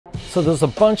So there's a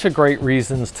bunch of great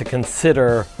reasons to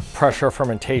consider pressure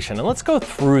fermentation, and let's go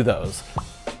through those.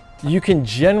 You can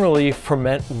generally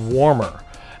ferment warmer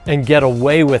and get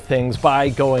away with things by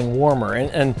going warmer.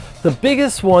 And the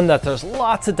biggest one that there's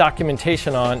lots of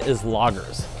documentation on is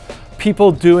lagers.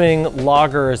 People doing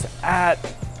lagers at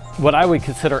what I would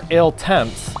consider ale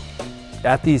temps.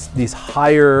 At these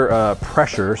higher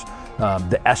pressures,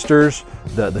 the esters,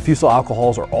 the fusel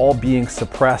alcohols are all being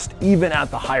suppressed even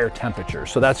at the higher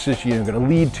temperatures. So that's just going to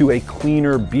lead to a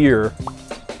cleaner beer.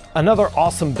 Another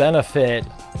awesome benefit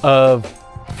of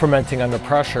fermenting under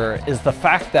pressure is the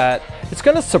fact that it's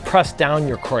going to suppress down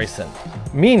your krausen,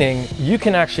 meaning you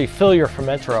can actually fill your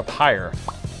fermenter up higher.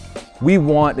 We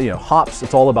want, hops,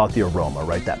 it's all about the aroma,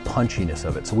 right? That punchiness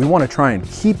of it. So we want to try and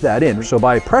keep that in. So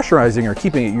by pressurizing or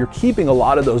keeping it, you're keeping a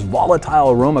lot of those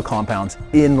volatile aroma compounds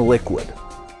in liquid.